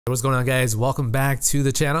What's going on, guys? Welcome back to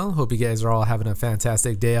the channel. Hope you guys are all having a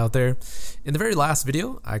fantastic day out there. In the very last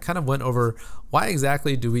video, I kind of went over why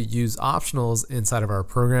exactly do we use optionals inside of our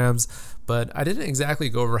programs, but I didn't exactly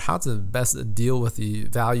go over how to best deal with the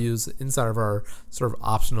values inside of our sort of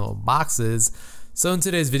optional boxes. So in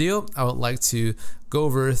today's video, I would like to go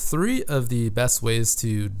over 3 of the best ways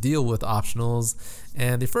to deal with optionals.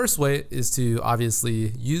 And the first way is to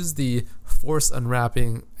obviously use the Force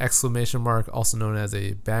Unwrapping ! Also known as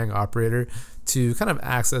a bang operator, to kind of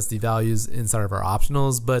access the values inside of our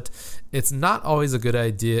optionals, but it's not always a good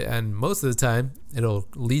idea, and most of the time it'll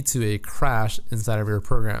lead to a crash inside of your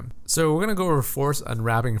program. So we're gonna go over Force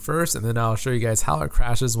Unwrapping first, and then I'll show you guys how it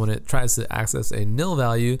crashes when it tries to access a nil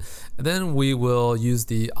value, and then we will use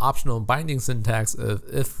the optional binding syntax of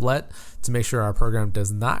if let to make sure our program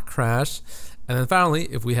does not crash. And then finally,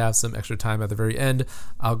 if we have some extra time at the very end,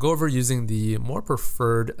 I'll go over using the more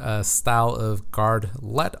preferred style of guard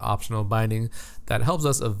let optional binding that helps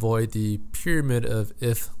us avoid the pyramid of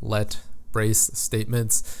if let brace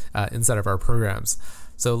statements inside of our programs.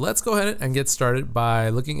 So let's go ahead and get started by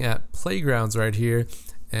looking at playgrounds right here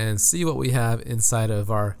and see what we have inside of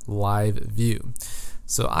our live view.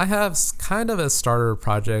 So I have kind of a starter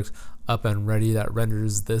project up and ready that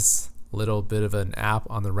renders this little bit of an app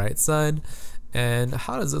on the right side. And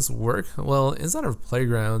how does this work? Well, inside of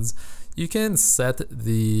playgrounds, you can set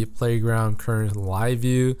the playground current live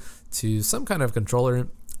view to some kind of controller,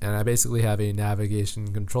 and I basically have a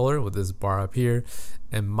navigation controller with this bar up here,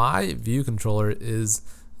 and my view controller is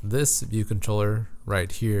this view controller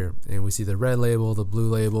right here, and we see the red label, the blue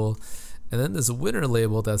label, and then this winner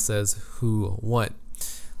label that says who won.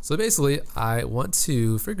 So basically, I want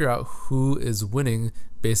to figure out who is winning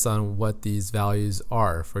based on what these values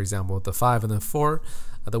are. For example, with the 5 and the 4,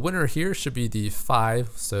 the winner here should be the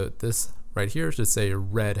 5. So this right here should say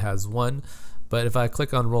red has won. But if I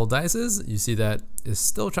click on roll dices, you see that it's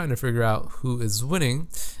still trying to figure out who is winning.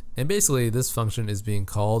 And basically, this function is being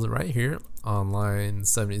called right here on line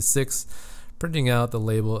 76, printing out the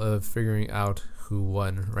label of figuring out who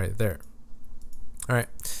won right there. All right,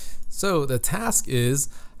 so the task is,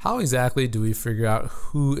 how exactly do we figure out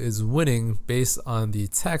who is winning based on the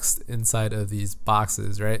text inside of these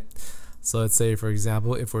boxes, right? So let's say, for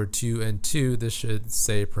example, if we're 2 and 2, this should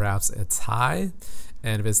say perhaps a tie.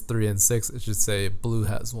 And if it's 3 and 6, it should say blue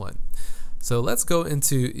has won. So let's go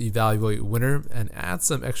into evaluate winner and add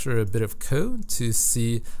some extra bit of code to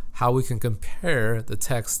see how we can compare the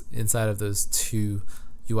text inside of those 2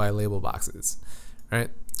 UI label boxes, right?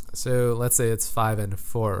 So let's say it's 5 and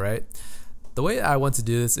 4, right? The way I want to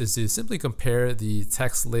do this is to simply compare the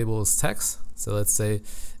text labels text. So let's say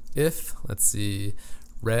if, let's see,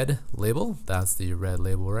 red label, that's the red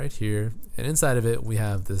label right here. And inside of it, we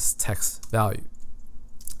have this text value.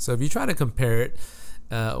 So if you try to compare it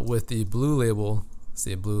with the blue label,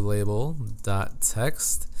 say blue label dot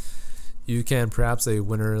text, you can perhaps say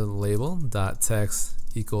winner label dot text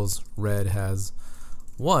equals red has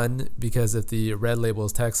won, because if the red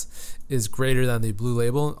label's text is greater than the blue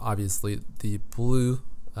label, obviously the blue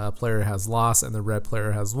player has lost and the red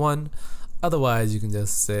player has won. Otherwise, you can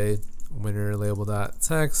just say winner label dot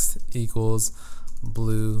text equals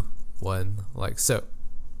blue won, like so.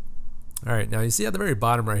 All right, now you see at the very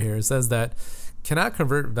bottom right here, it says that cannot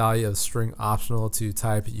convert value of string optional to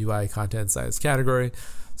type UI content size category.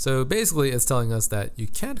 So basically, it's telling us that you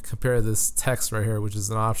can't compare this text right here, which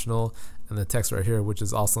is an optional, and the text right here, which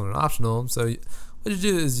is also an optional. So what you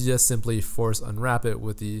do is you just simply force unwrap it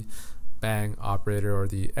with the bang operator or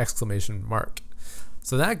the exclamation mark.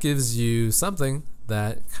 So that gives you something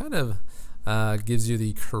that kind of gives you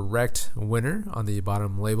the correct winner on the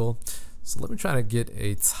bottom label. So let me try to get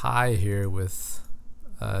a tie here with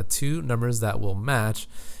 2 numbers that will match.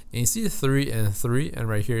 And you see 3 and 3, and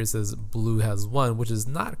right here it says blue has won, which is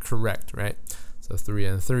not correct, right? So 3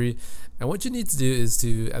 and 3. And what you need to do is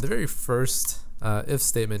to, at the very first if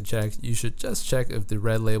statement check, you should just check if the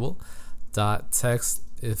red label dot text,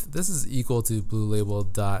 if this is equal to blue label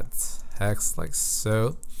dot text, like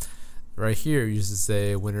so. Right here, you should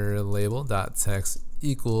say winner label dot text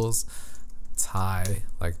equals tie,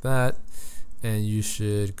 like that. And you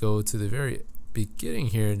should go to the very beginning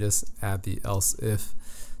here and just add the else if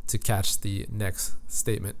to catch the next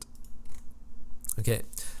statement. Okay.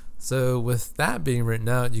 So with that being written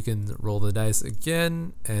out, you can roll the dice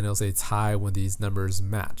again and it'll say tie when these numbers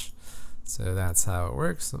match. So that's how it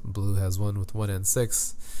works. Blue has won with 1 and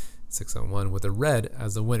 6, 6 and 1 with a red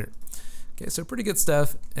as a winner. Okay, so pretty good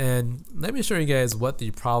stuff. And let me show you guys what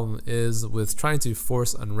the problem is with trying to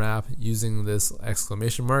force unwrap using this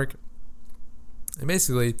exclamation mark. And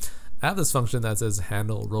basically, I have this function that says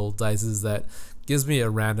handle roll dices that gives me a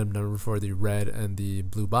random number for the red and the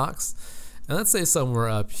blue box. And let's say somewhere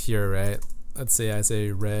up here, right? Let's say I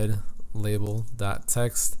say red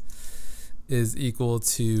label.text is equal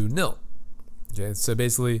to nil. Okay, so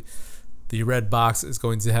basically the red box is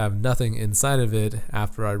going to have nothing inside of it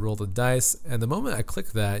after I roll the dice. And the moment I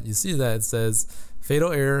click that, you see that it says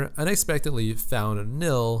fatal error, unexpectedly found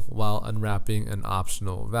nil while unwrapping an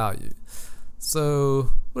optional value.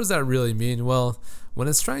 So what does that really mean? Well, when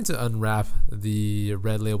it's trying to unwrap the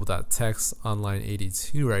red label.text on line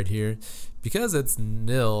 82 right here, because it's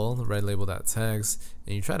nil, the red label.text,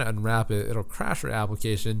 and you try to unwrap it, it'll crash your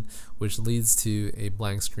application, which leads to a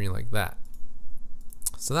blank screen like that.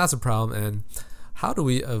 So that's a problem. And how do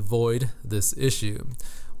we avoid this issue?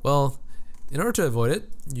 Well, in order to avoid it,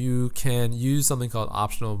 you can use something called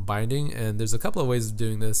optional binding, and there's a couple of ways of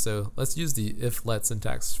doing this. So let's use the if let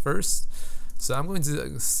syntax first. So I'm going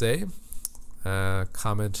to say,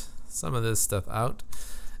 comment some of this stuff out.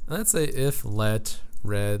 And let's say if let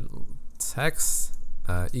red text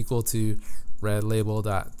equal to red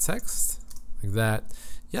label.text, like that.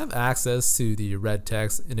 You have access to the red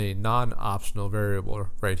text in a non-optional variable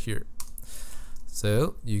right here.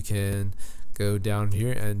 So you can go down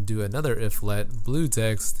here and do another if let blue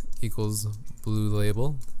text equals blue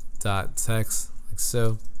label dot text, like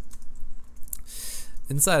so.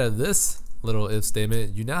 Inside of this little if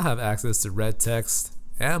statement, you now have access to red text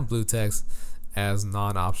and blue text as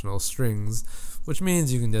non-optional strings, which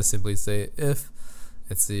means you can just simply say if,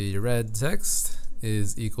 let's see, red text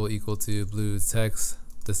is equal to blue text.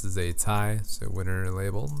 This is a tie, so winner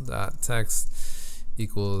label dot text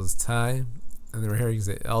equals tie, and then right here you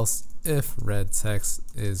can say else if red text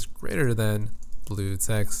is greater than blue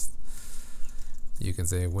text. You can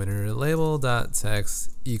say winner label dot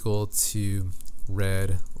text equal to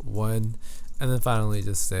red 1, and then finally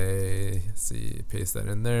just say, see, paste that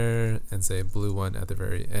in there and say blue 1 at the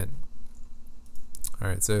very end. All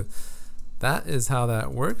right, so that is how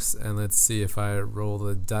that works. And let's see, if I roll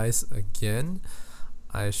the dice again,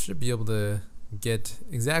 I should be able to get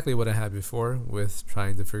exactly what I had before with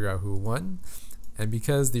trying to figure out who won. And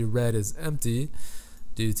because the red is empty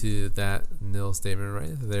due to that nil statement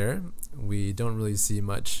right there, we don't really see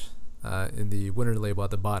much in the winner label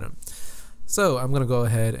at the bottom. So I'm going to go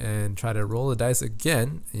ahead and try to roll the dice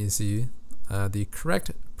again, and you see the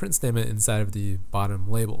correct print statement inside of the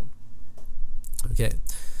bottom label. Okay,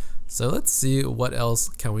 so let's see what else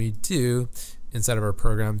can we do inside of our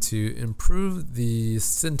program to improve the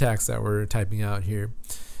syntax that we're typing out here.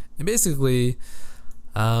 And basically,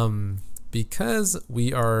 because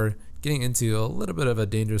we are getting into a little bit of a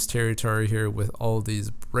dangerous territory here with all these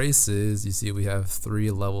braces, you see we have 3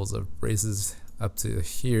 levels of braces up to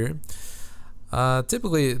here.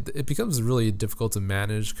 Typically, it becomes really difficult to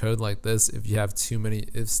manage code like this if you have too many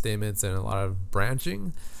if statements and a lot of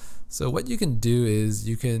branching. So what you can do is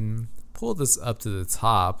you can pull this up to the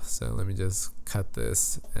top. So let me just cut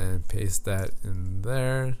this and paste that in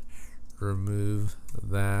there, remove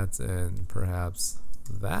that and perhaps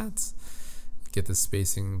that. Get the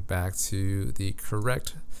spacing back to the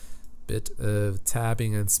correct bit of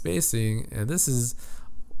tabbing and spacing, and this is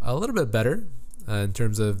a little bit better in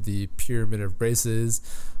terms of the pyramid of braces.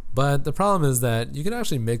 But the problem is that you can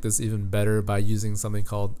actually make this even better by using something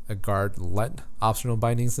called a guard let optional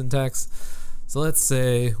binding syntax. So let's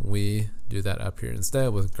say we do that up here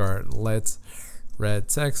instead with guard let red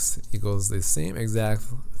text equals the same exact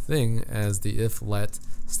thing as the if let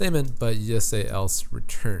statement, but you just say else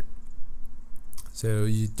return. So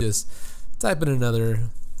you just type in another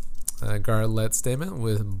guard let statement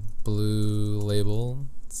with blue label,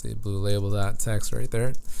 say blue label.text right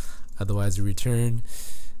there, otherwise you return.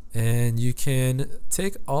 And you can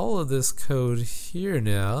take all of this code here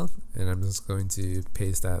now, and I'm just going to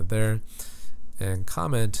paste that there and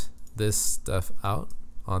comment this stuff out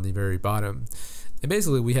on the very bottom. And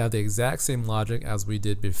basically we have the exact same logic as we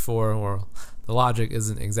did before, or the logic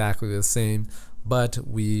isn't exactly the same, but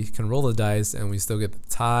we can roll the dice and we still get the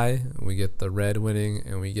tie, we get the red winning,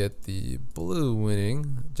 and we get the blue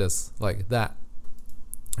winning, just like that.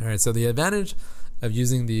 All right, so the advantage of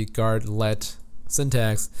using the guard let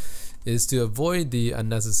syntax is to avoid the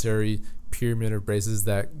unnecessary pyramid of braces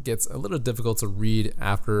that gets a little difficult to read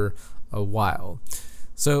after a while.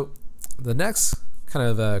 So the next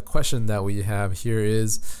kind of question that we have here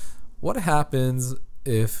is, what happens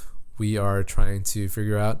if we are trying to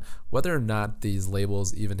figure out whether or not these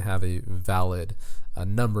labels even have a valid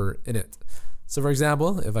number in it? So for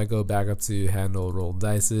example, if I go back up to handle roll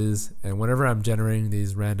dices, and whenever I'm generating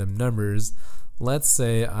these random numbers, let's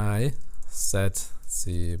say I set, let's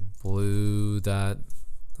see, blue dot,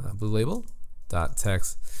 blue label dot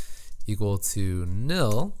text equal to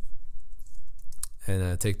nil,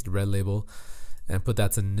 and take the red label and put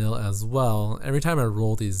that to nil as well. Every time I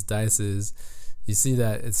roll these dices, you see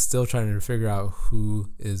that it's still trying to figure out who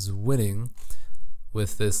is winning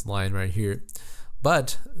with this line right here.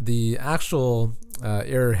 But the actual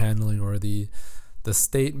error handling, or the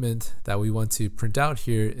statement that we want to print out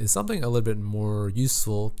here, is something a little bit more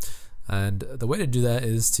useful. And the way to do that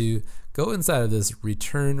is to go inside of this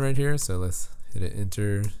return right here. So let's hit it,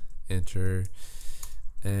 enter, enter,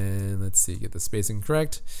 and let's see, get the spacing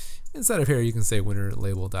correct. Inside of here, you can say winner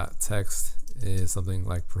label dot text is something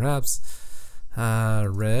like perhaps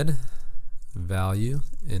red value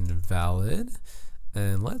invalid.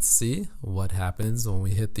 And let's see what happens when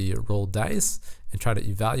we hit the roll dice and try to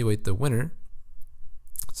evaluate the winner.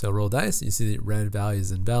 So roll dice, you see the red value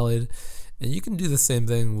is invalid. And you can do the same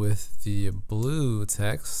thing with the blue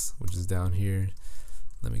text, which is down here.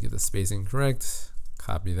 Let me get the spacing correct.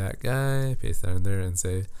 Copy that guy, paste that in there, and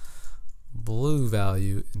say blue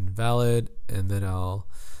value invalid. And then I'll,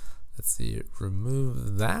 let's see,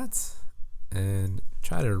 remove that and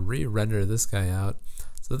try to re-render this guy out.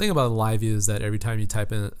 So the thing about live view is that every time you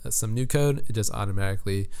type in some new code, it just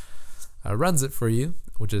automatically runs it for you,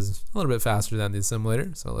 which is a little bit faster than the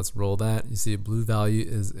assimilator. So let's roll that. You see blue value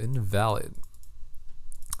is invalid.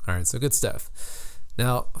 All right, so good stuff.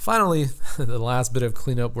 Now, finally, the last bit of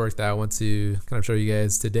cleanup work that I want to kind of show you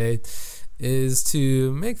guys today is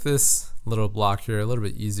to make this little block here a little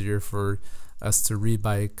bit easier for us to read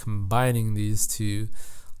by combining these two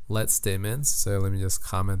let statements. So let me just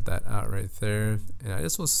comment that out right there. And I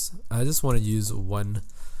just want to use one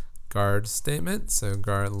guard statement. So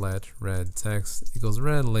guard let red text equals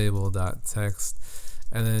red label dot text,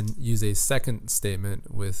 and then use a second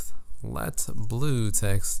statement with let blue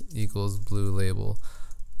text equals blue label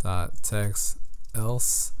dot text,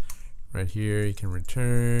 else right here you can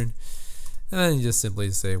return, and then you just simply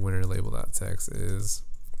say winner label dot text is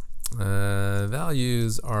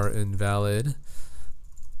values are invalid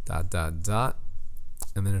dot dot dot.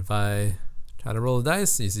 And then if I try to roll the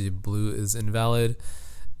dice, you see blue is invalid,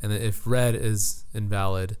 and then if red is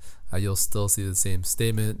invalid, you'll still see the same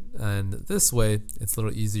statement. And this way it's a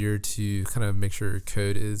little easier to kind of make sure your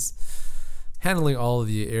code is handling all of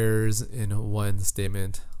the errors in one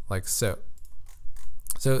statement, like so.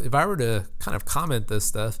 So if I were to kind of comment this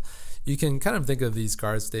stuff, you can kind of think of these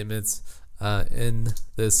guard statements in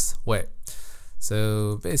this way.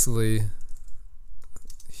 So basically,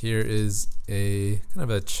 here is a kind of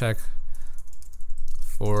a check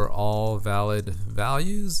for all valid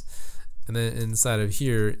values, and then inside of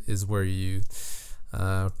here is where you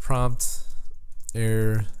prompt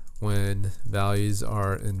error when values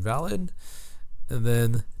are invalid, and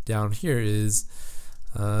then down here is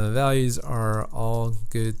values are all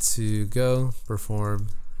good to go, perform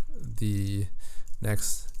the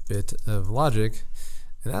next bit of logic.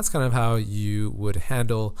 And that's kind of how you would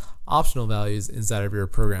handle optional values inside of your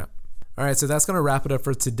program. All right, so that's going to wrap it up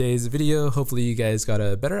for today's video. Hopefully you guys got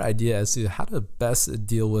a better idea as to how to best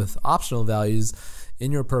deal with optional values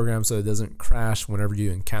in your program so it doesn't crash whenever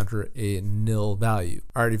you encounter a nil value.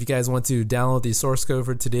 All right, if you guys want to download the source code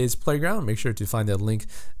for today's playground, make sure to find that link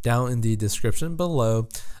down in the description below.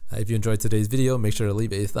 If you enjoyed today's video, make sure to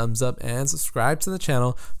leave a thumbs up and subscribe to the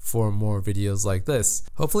channel for more videos like this.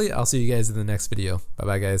 Hopefully, I'll see you guys in the next video.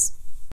 Bye-bye, guys.